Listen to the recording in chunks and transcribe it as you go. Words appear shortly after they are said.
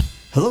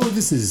Hello,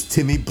 this is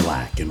Timmy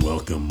Black, and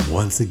welcome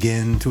once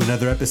again to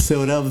another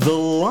episode of The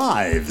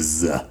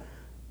Lives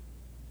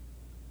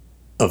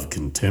of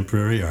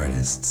Contemporary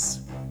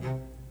Artists.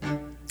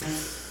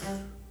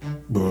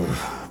 Burr,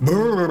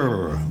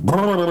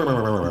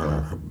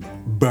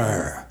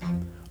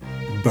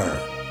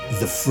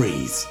 the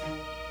Frieze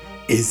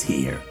is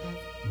here.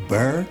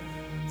 The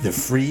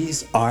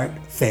Frieze Art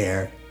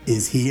Fair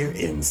is here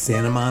in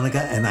Santa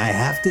Monica, and I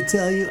have to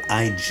tell you,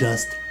 I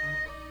just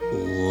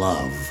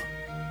love.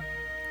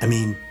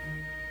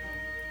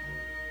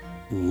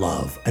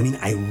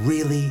 I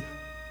really,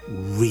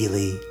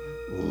 really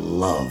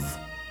love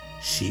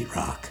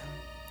sheetrock.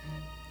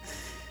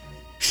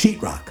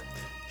 Sheetrock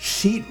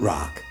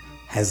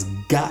has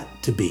got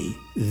to be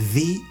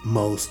the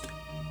most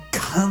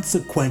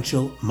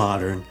consequential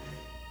modern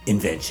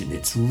invention.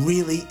 It's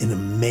really an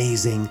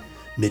amazing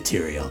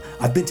material.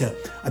 I've been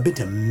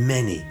to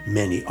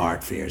many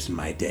art fairs in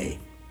my day.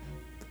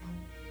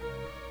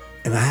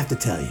 And I have to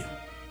tell you,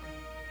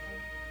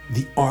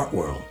 the art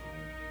world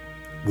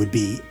would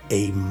be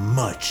a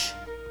much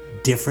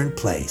different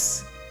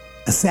place,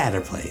 a sadder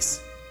place,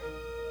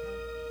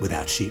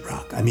 without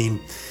sheetrock. I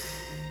mean,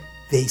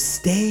 they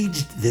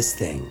staged this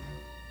thing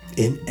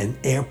in an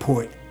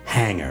airport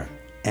hangar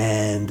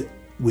and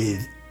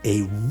with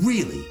a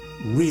really,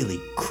 really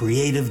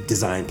creative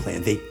design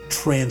plan. They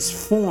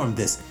transformed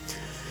this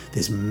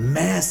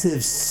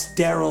massive,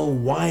 sterile,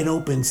 wide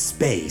open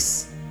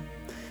space.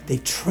 They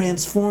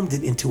transformed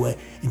it into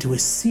a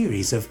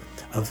series of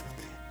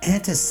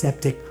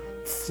antiseptic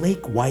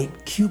flake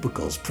white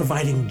cubicles,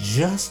 providing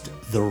just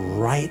the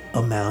right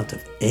amount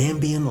of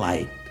ambient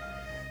light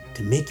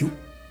to make you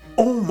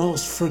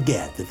almost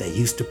forget that they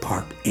used to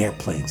park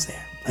airplanes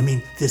there. I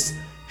mean, this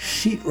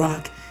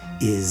sheetrock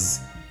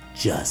is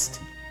just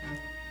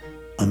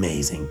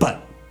amazing.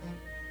 But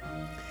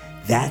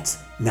that's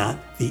not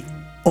the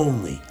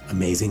only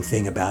amazing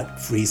thing about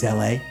Frieze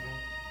LA.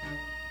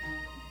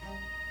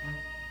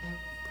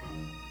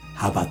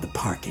 How about the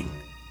parking?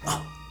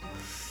 Oh.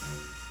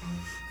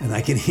 And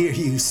I can hear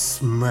you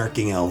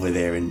smirking over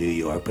there in New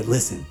York, but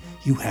listen,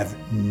 you have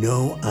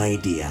no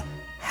idea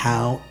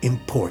how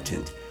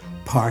important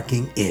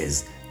parking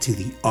is to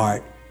the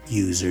art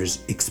user's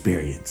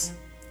experience.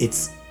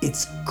 It's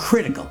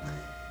critical.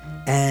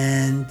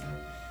 And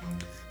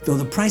though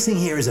the pricing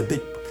here is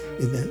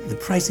the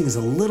pricing is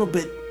a little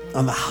bit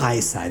on the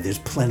high side, there's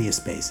plenty of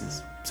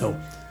spaces. So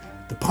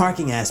the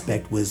parking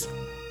aspect was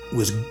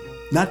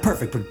not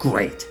perfect, but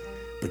great.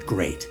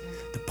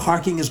 The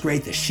parking is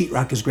great, the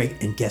sheetrock is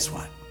great, and guess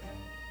what?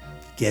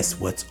 Guess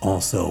what's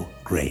also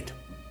great?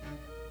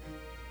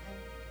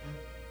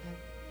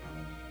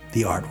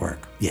 The artwork.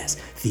 Yes,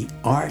 the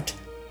art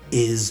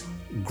is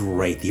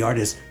great. The art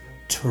is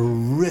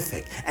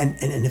terrific. And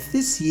if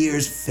this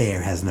year's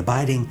fair has an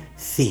abiding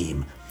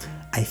theme,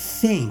 I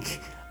think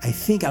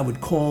I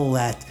would call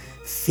that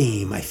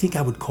theme, I think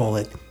I would call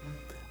it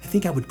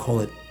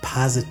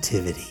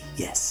positivity.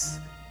 Yes.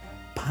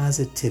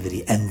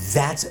 Positivity, and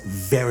that's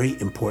very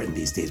important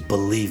these days.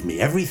 Believe me,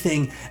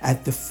 everything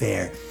at the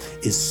fair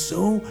is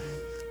so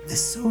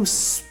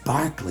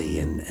sparkly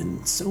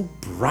and so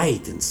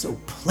bright and so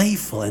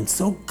playful and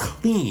so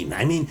clean.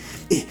 I mean,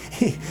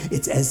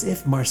 it's as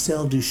if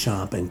Marcel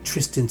Duchamp and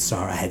Tristan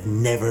Tzara had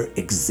never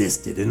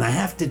existed. And I'd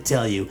have to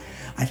tell you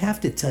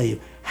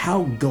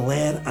how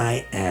glad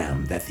I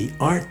am that the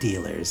art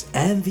dealers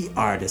and the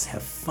artists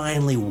have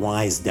finally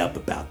wised up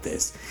about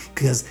this,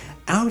 because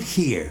out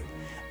here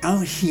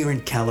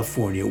in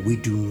California, we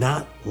do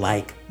not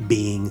like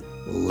being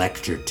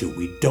lectured to.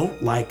 We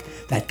don't like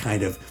that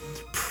kind of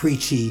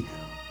preachy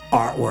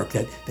artwork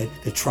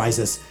that tries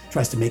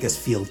to make us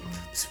feel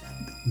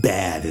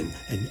bad and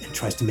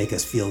tries to make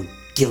us feel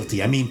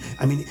guilty. I mean,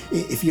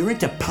 if you're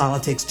into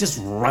politics, just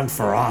run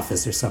for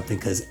office or something,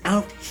 because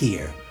out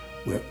here,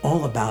 we're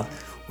all about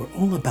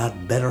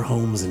better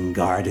homes and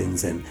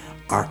gardens and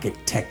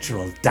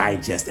architectural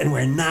digest, and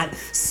we're not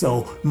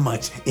so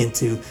much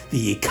into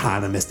The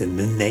Economist and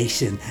The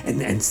Nation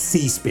and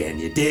C-SPAN,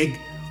 you dig?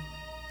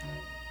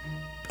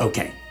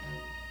 Okay.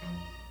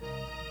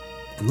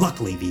 And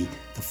luckily,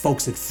 the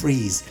folks at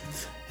Frieze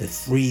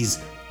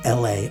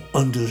LA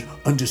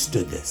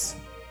understood this.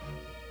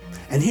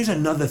 And here's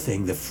another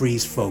thing the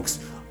Frieze folks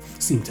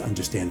seem to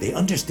understand. They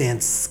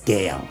understand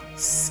scale.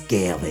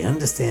 They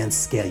understand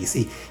scale. You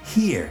see,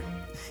 here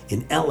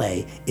in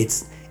LA,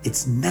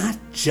 it's not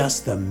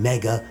just the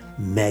mega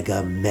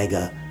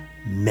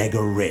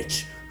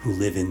rich who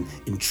live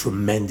in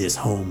tremendous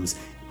homes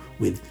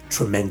with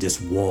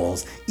tremendous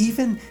walls.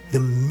 Even the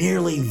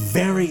merely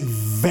very,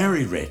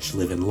 very rich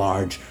live in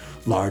large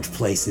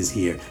places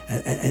here.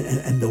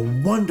 And the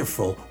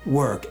wonderful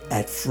work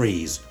at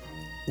Frieze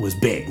was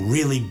big,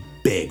 really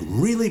big,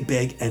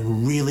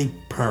 and really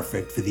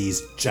perfect for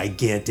these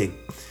gigantic,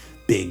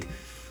 big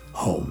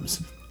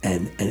homes.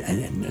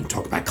 And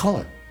talk about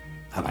color.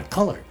 How about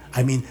color?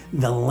 I mean,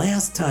 the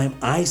last time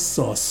I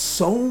saw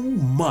so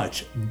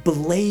much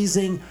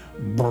blazing,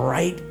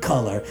 bright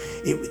color,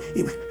 it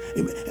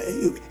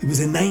was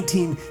in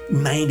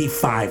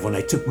 1995 when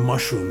I took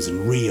mushrooms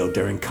in Rio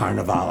during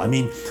Carnival. I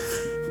mean,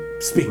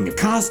 speaking of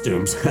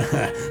costumes,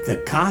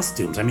 the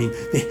costumes, I mean,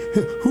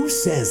 who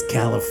says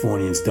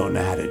Californians don't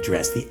know how to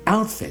dress? The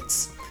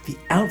outfits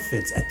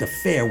at the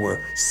fair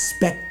were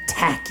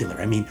spectacular.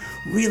 I mean,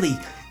 really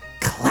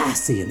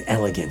classy and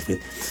elegant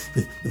with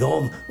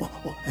all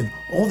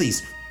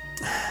these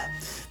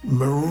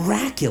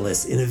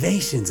miraculous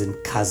innovations in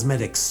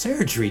cosmetic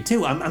surgery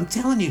too. I'm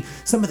telling you,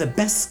 some of the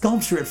best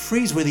sculpture at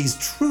Frieze were these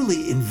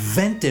truly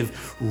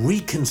inventive,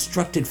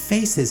 reconstructed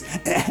faces.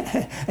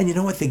 And you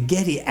know what? The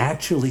Getty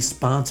actually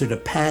sponsored a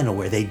panel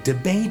where they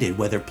debated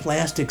whether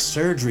plastic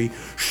surgery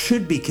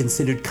should be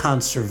considered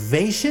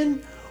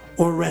conservation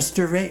or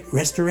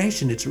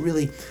restoration.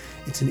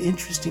 It's an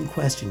interesting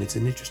question. It's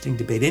an interesting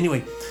debate.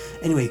 Anyway,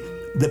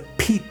 the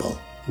people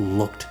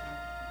looked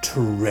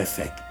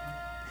terrific.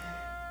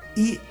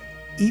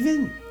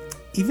 Even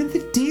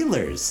the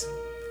dealers.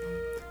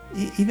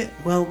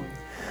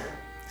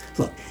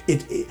 Look,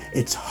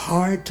 it's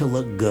hard to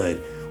look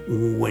good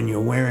when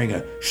you're wearing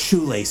a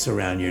shoelace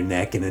around your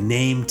neck and a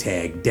name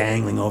tag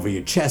dangling over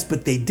your chest,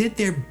 but they did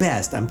their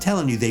best. I'm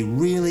telling you, they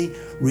really,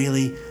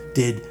 really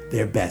did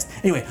their best.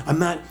 Anyway, I'm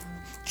not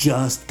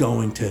just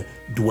going to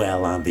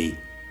dwell on the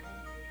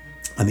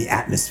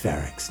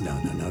atmospherics. No.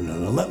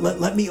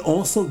 Let me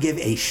also give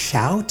a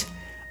shout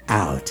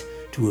out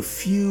to a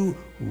few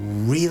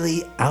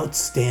really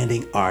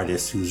outstanding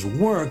artists whose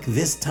work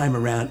this time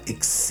around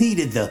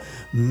exceeded the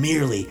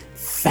merely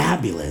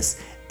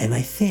fabulous and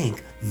I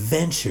think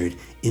ventured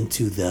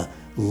into the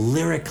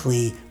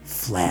lyrically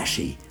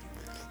flashy.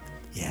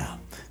 Yeah,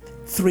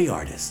 three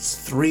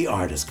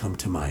artists come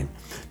to mind.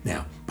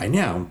 Now, by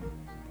now,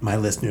 my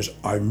listeners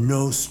are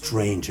no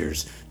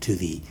strangers to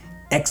the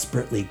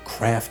expertly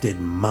crafted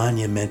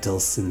monumental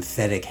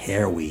synthetic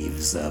hair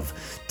weaves of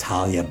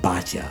Talia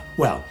Bhatia.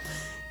 Well,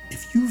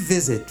 if you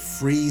visit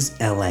Frieze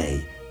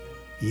LA,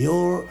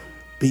 you'll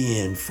be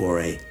in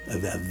for a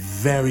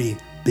very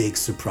big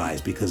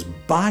surprise because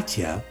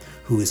Bhatia,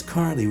 who is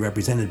currently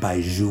represented by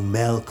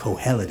Jumel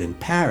Kohelet in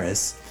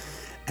Paris,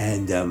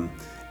 and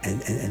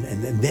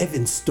they've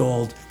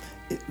installed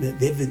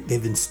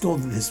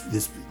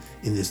this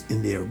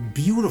in their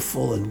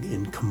beautiful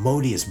and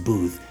commodious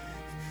booth.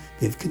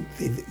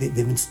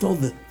 They've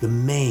installed the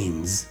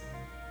manes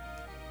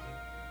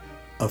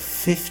of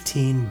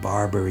 15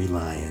 Barbary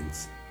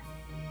lions.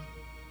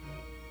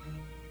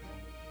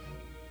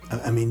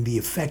 I mean, the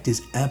effect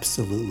is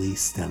absolutely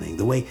stunning.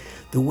 The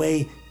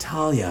way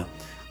Talia,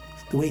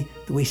 the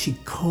way she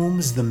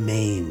combs the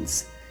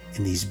manes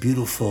in these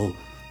beautiful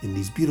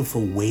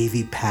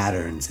wavy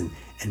patterns and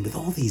with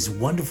all these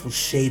wonderful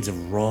shades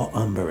of raw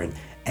umber and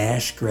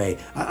ash gray.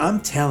 I'm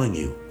telling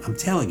you,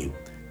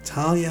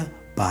 Talia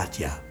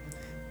Bhatia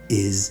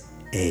is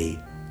a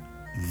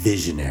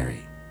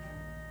visionary.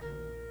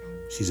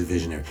 She's a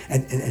visionary.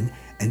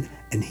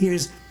 And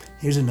here's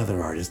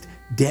another artist,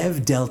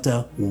 Dev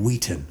Delta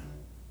Wheaton.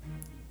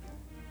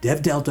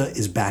 Dev Delta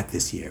is back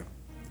this year.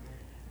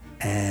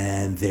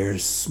 And their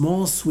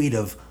small suite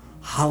of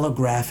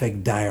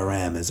holographic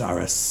dioramas are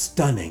a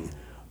stunning,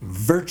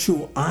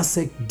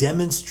 virtuosic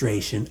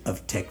demonstration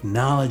of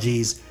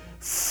technology's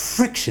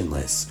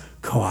frictionless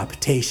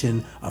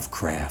co-optation of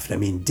craft. I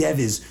mean, Dev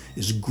is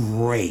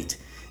great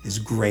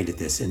at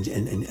this,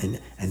 and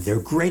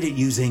they're great at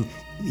using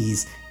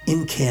these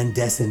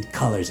incandescent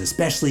colors,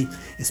 especially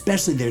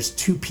there's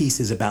two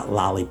pieces about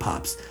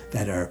lollipops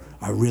that are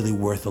really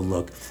worth a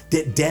look.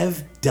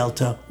 Dev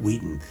Delta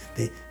Wheaton,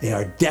 they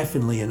are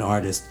definitely an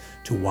artist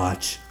to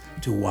watch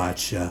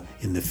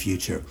in the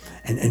future.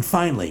 And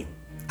finally,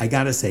 I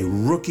gotta say,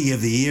 Rookie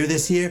of the Year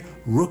this year,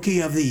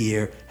 Rookie of the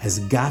Year has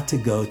got to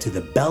go to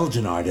the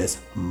Belgian artist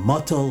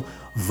Mottel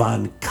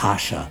van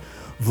Kasha.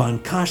 Van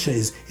Kasha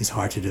is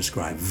hard to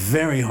describe,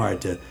 very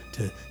hard to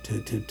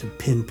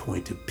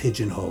pinpoint, to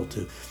pigeonhole,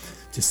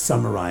 to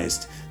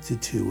summarize,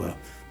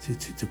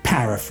 to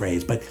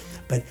paraphrase. But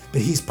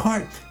he's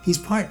part.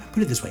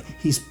 Put it this way: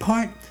 he's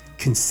part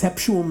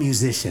conceptual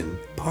musician,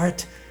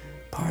 part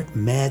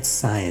mad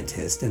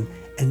scientist, and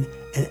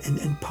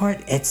part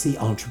Etsy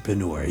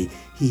entrepreneur.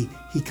 He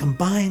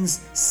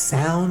combines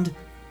sound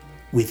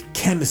with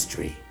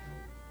chemistry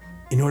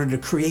in order to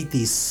create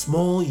these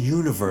small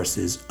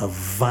universes of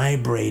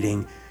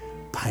vibrating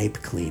pipe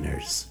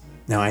cleaners.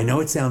 Now, I know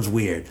it sounds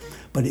weird,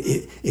 but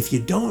if you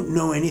don't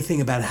know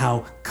anything about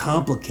how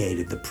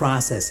complicated the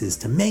process is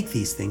to make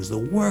these things, the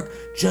work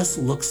just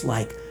looks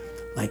like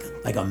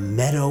a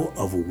meadow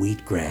of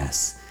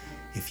wheatgrass,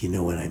 if you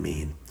know what I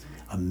mean.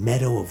 A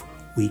meadow of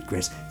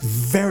wheatgrass,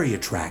 very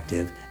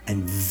attractive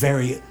and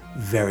very,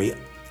 very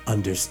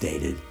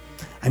understated.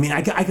 I mean,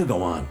 I could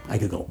go on. I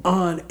could go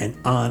on and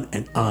on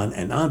and on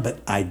and on,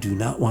 but I do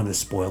not want to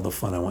spoil the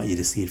fun. I want you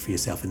to see it for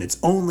yourself. And it's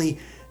only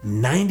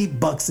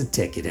 $90 a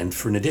ticket, and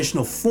for an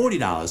additional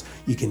 $40,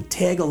 you can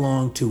tag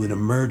along to an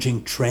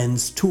emerging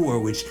trends tour,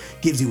 which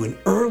gives you an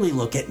early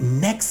look at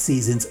next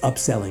season's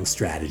upselling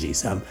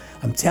strategies. I'm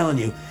telling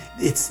you,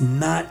 it's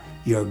not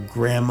your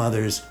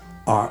grandmother's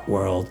art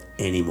world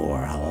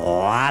anymore. A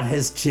lot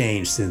has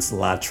changed since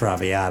La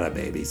Traviata,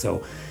 baby.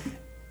 So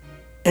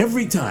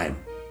every time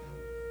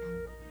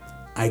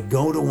I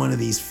go to one of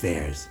these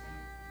fairs,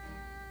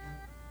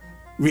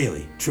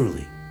 really,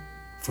 truly,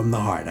 from the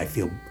heart, I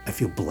feel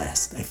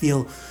blessed. I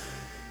feel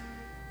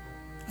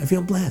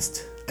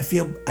blessed. I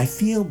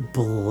feel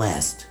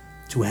blessed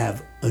to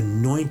have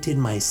anointed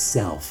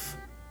myself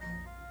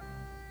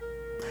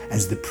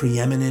as the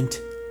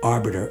preeminent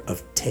arbiter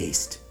of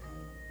taste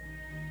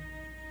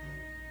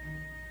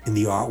in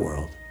the art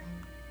world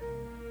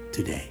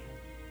today.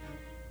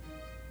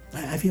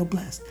 I feel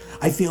blessed.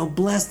 I feel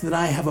blessed that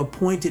I have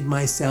appointed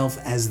myself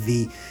as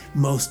the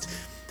most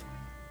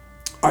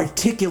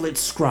articulate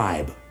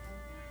scribe,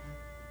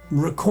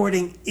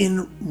 recording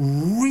in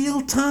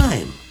real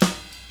time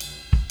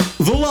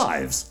the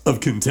lives of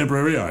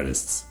contemporary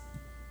artists.